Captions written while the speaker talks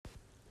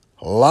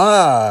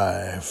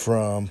Live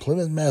from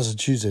Plymouth,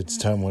 Massachusetts.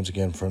 Time once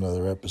again for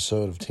another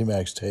episode of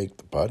TMAC Take,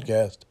 the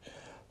podcast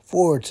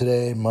for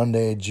today,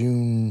 Monday,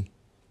 June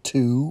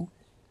 2,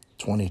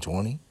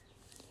 2020.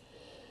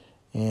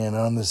 And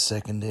on the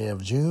second day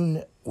of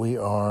June, we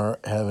are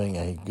having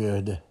a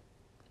good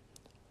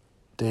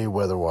day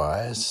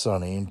weather-wise,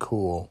 sunny and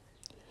cool,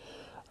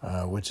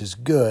 which is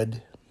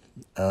good.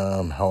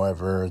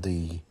 However,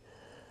 the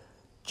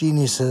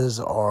geniuses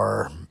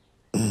are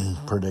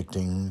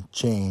predicting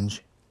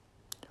change.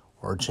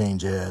 Or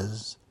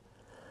changes.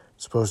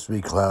 It's supposed to be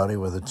cloudy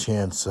with a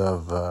chance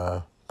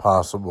of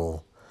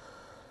possible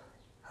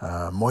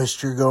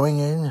moisture going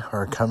in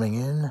or coming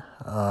in.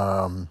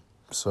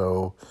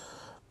 So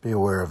be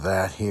aware of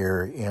that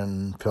here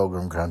in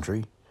Pilgrim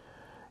Country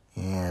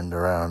and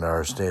around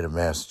our state of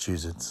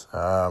Massachusetts.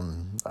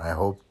 I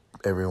hope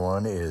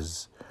everyone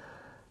is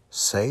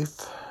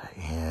safe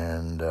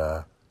and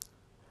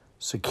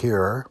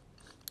secure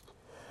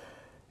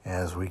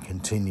as we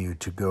continue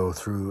to go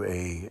through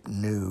a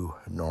new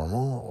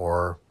normal,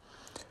 or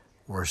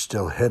we're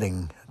still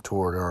heading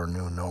toward our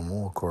new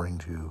normal, according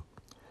to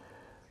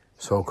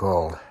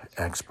so-called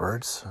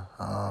experts.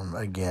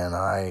 Again,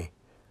 I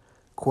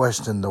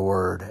question the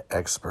word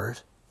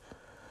expert.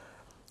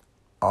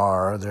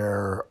 Are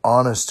there,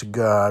 honest to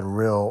God,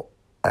 real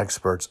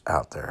experts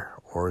out there,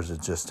 or is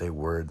it just a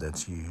word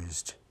that's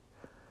used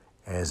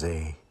as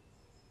a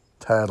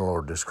title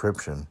or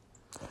description?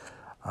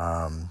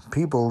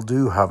 People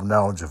do have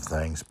knowledge of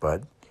things,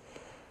 but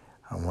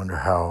I wonder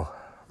how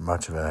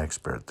much of an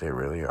expert they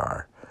really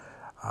are.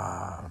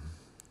 I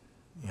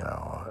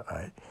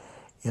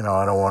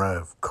don't want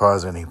to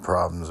cause any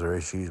problems or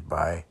issues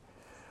by,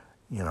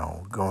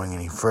 going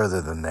any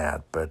further than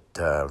that. But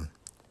the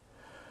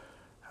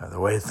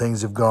way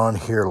things have gone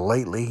here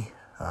lately,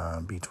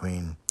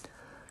 between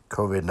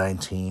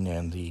COVID-19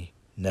 and the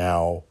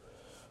now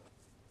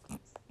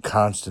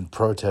constant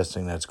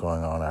protesting that's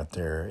going on out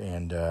there,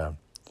 and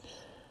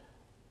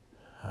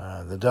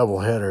the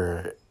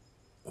doubleheader,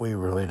 we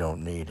really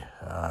don't need.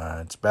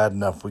 It's bad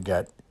enough we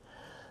got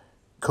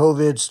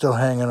COVID still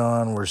hanging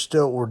on.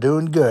 We're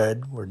doing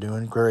good. We're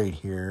doing great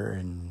here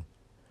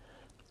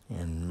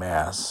in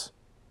Mass,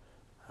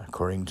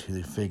 according to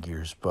the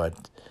figures.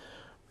 But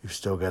we've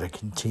still got to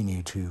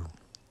continue to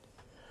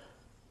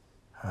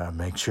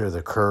make sure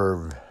the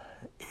curve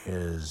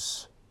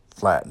is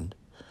flattened.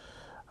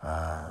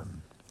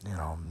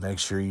 Make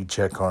sure you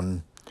check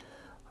on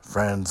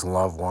friends,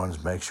 loved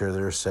ones, make sure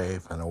they're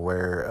safe and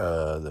aware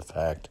of the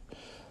fact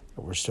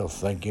that we're still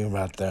thinking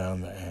about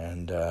them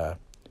and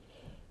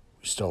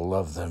we still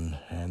love them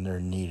and they're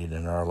needed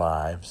in our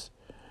lives.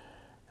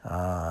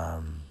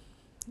 And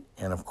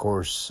of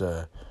course,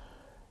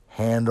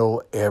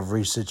 handle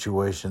every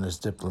situation as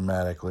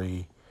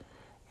diplomatically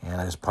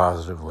and as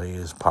positively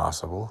as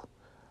possible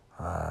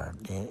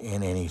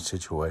in any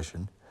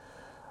situation.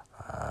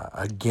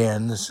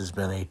 Again, this has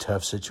been a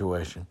tough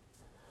situation.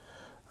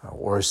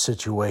 Or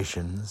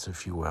situations,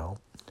 if you will.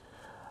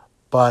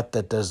 But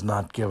that does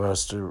not give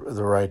us the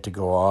right to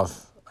go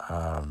off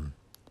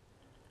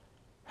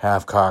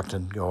half-cocked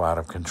and go out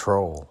of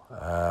control.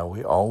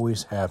 We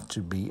always have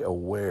to be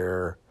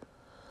aware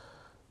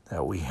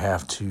that we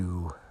have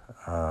to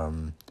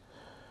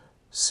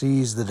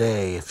seize the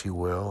day, if you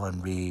will,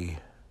 and be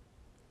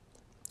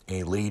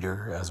a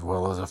leader as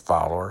well as a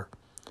follower,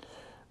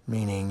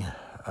 meaning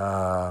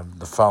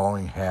the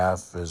following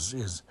half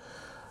is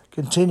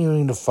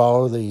continuing to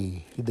follow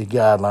the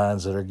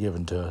guidelines that are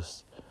given to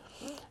us.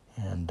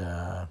 And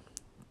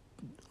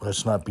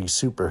let's not be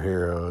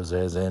superheroes,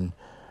 as in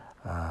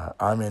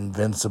I'm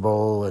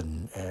invincible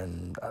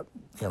and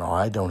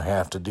I don't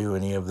have to do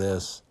any of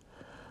this.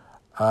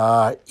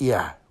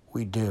 Yeah,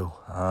 we do.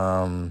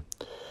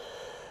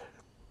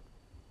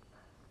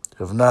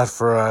 If not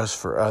for us,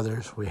 for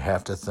others, we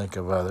have to think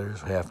of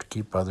others. We have to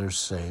keep others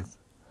safe.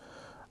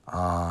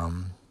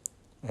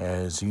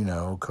 As you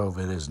know,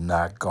 COVID is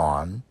not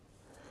gone.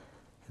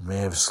 It may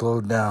have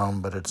slowed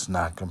down, but it's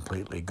not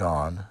completely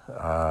gone.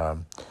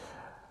 Got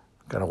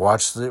to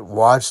watch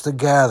the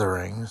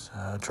gatherings.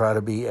 Try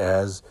to be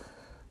as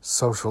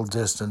social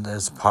distant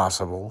as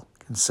possible,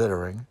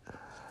 considering.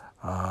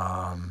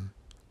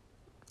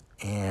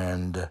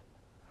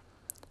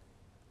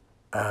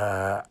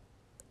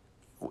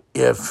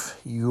 If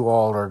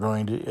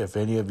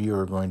any of you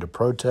are going to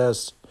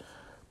protest,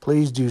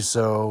 please do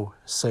so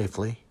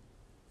safely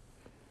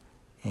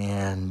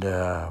and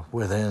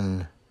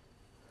within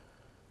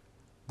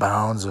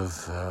bounds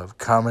of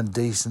common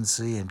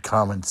decency and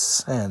common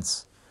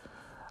sense.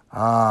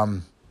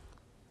 There's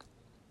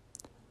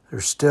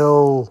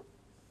still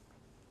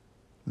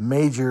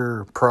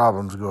major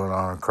problems going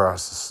on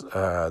across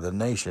the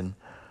nation,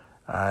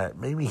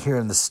 maybe here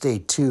in the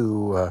state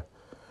too.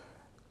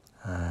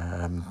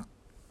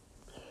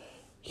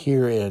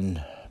 Here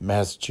in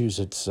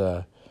Massachusetts,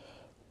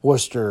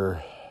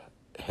 Worcester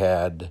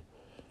had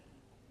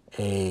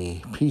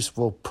a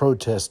peaceful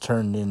protest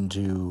turned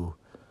into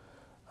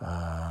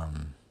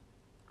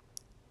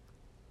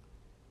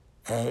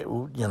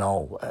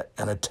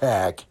an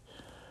attack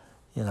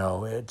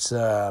it's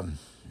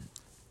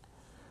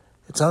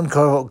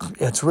uncalled.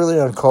 It's really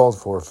uncalled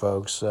for,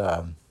 folks.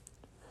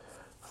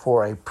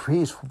 For a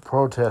peaceful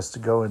protest to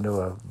go into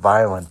a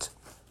violent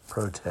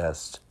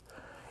protest,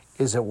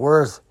 is it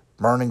worth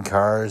burning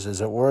cars?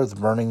 Is it worth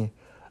burning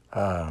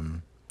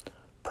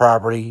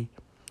property,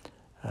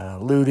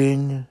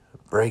 looting,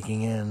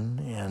 breaking in,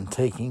 and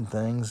taking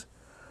things,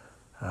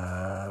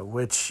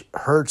 which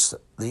hurts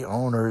the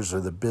owners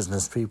or the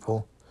business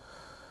people?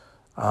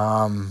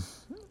 I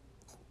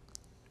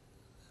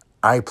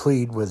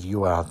plead with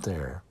you out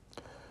there.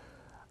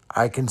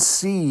 I can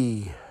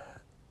see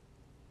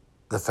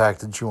the fact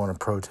that you want to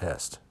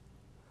protest,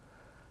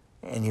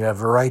 and you have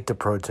a right to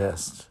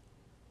protest,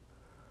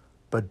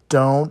 but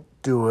don't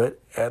do it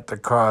at the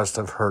cost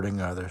of hurting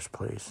others,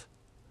 please,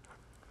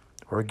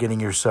 or getting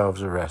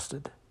yourselves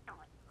arrested.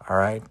 All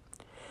right?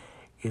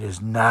 It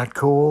is not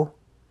cool.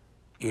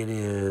 It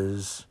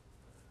is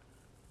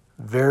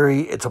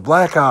it's a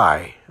black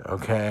eye,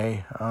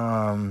 okay?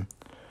 And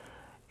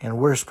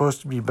we're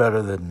supposed to be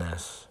better than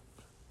this.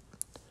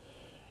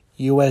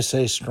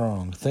 USA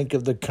strong. Think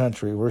of the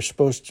country. We're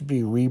supposed to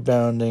be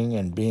rebounding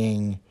and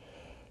being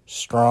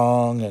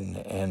strong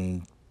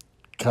and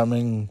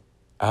coming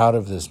out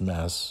of this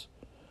mess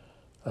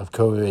of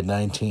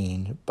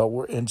COVID-19. But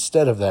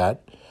instead of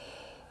that,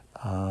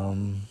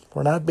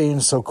 we're not being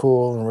so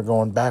cool, and we're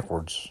going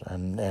backwards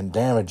and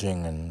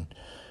damaging and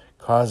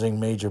causing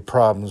major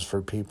problems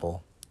for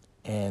people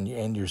and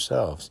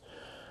yourselves.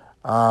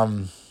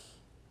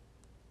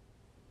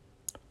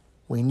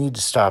 We need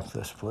to stop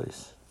this,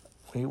 please.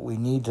 We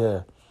need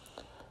to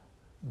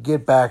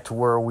get back to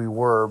where we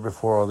were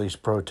before all these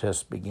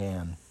protests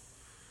began,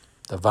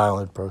 the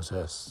violent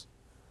protests.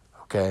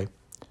 Okay?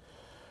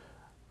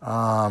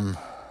 I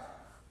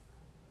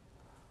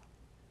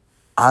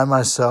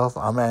myself,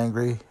 I'm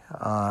angry.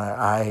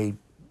 I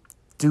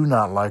do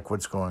not like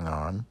what's going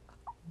on.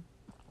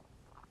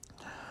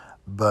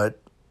 But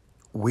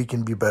we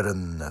can be better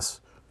than this.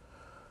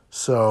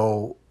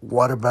 So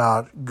what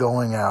about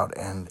going out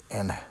and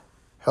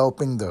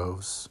helping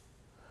those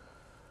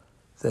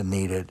that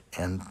need it,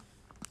 and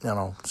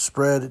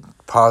spread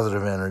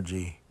positive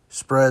energy,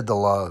 spread the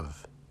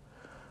love,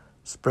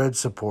 spread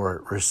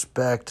support,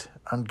 respect,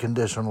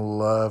 unconditional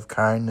love,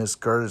 kindness,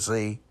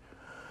 courtesy.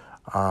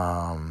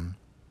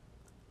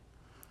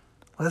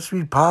 Let's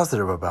be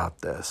positive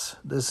about this.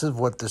 This is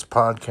what this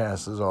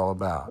podcast is all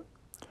about.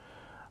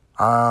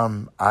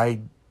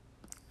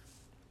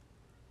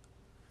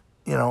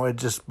 It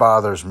just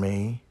bothers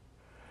me,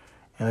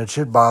 and it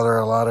should bother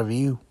a lot of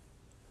you,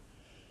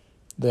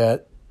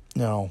 that,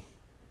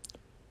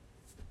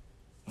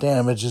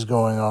 damage is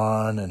going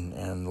on,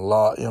 and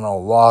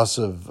loss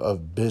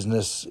of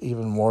business,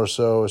 even more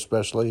so,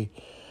 especially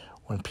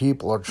when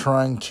people are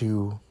trying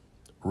to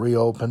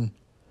reopen,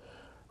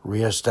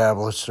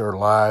 reestablish their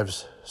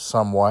lives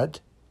somewhat,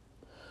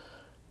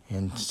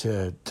 and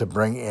to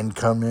bring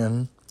income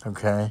in,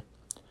 okay?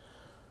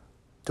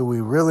 Do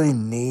we really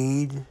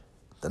need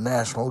the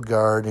National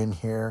Guard in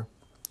here?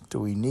 Do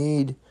we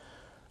need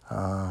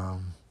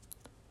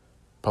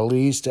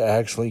police to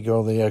actually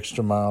go the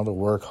extra mile to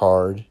work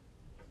hard?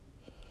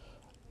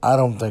 I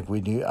don't think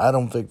we do. I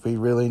don't think we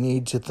really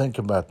need to think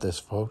about this,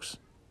 folks.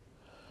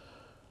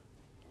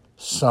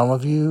 Some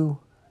of you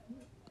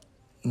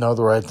know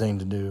the right thing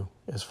to do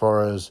as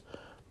far as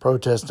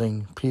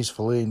protesting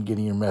peacefully and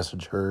getting your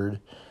message heard.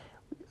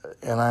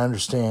 And I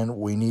understand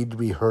we need to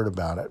be heard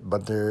about it.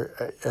 But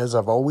there, as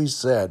I've always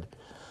said,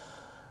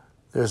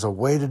 there's a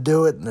way to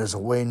do it and there's a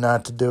way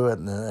not to do it.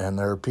 And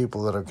there are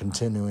people that are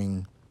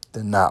continuing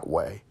the not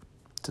way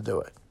to do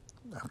it.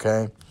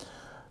 Okay?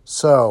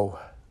 So,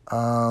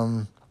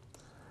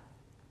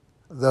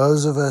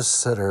 those of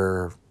us that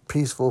are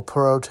peaceful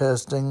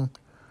protesting,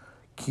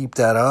 keep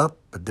that up,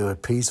 but do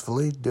it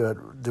peacefully, do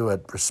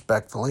it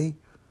respectfully,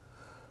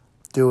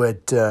 do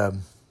it,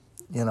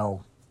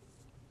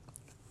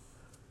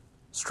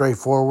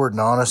 straightforward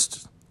and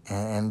honest,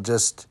 and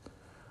just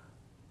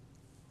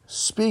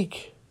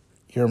speak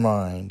your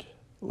mind.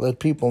 Let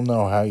people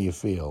know how you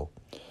feel.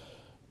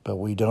 But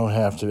we don't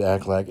have to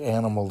act like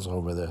animals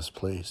over this,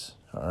 please.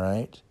 All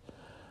right?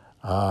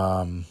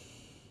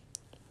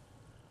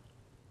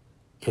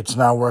 It's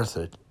not worth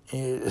it,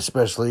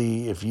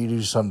 especially if you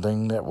do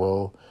something that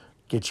will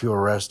get you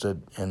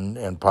arrested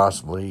and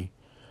possibly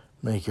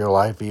make your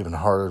life even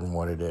harder than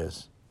what it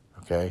is,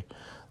 okay?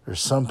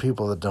 There's some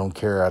people that don't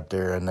care out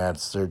there, and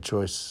that's their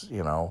choice,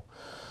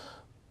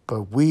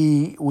 But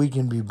we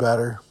can be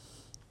better.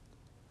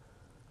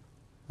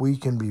 We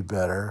can be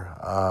better,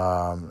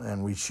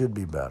 and we should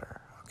be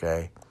better,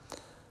 okay?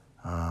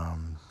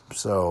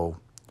 So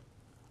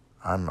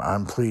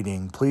I'm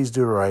pleading, please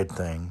do the right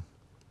thing.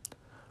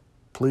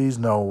 Please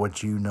know what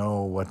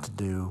to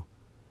do.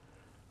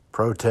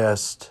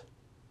 Protest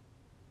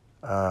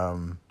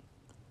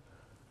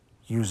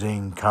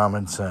using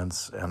common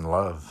sense and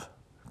love,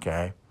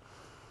 okay?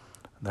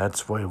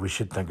 That's the way we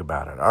should think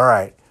about it. All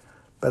right,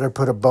 better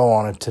put a bow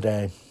on it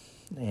today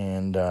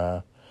and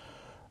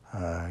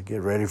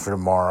get ready for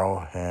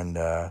tomorrow and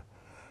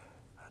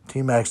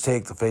TMAC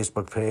Take, the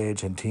Facebook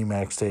page, and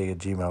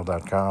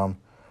tmaxtake@gmail.com.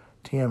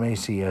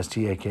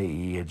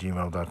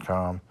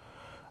 TMACSTAKE@gmail.com.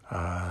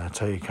 That's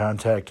how you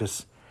contact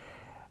us.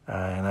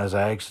 And as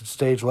I exit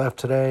stage left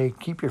today,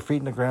 keep your feet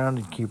in the ground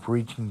and keep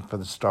reaching for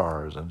the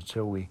stars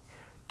until we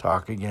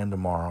talk again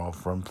tomorrow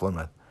from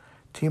Plymouth.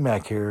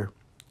 TMAC here.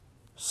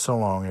 So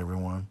long,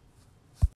 everyone.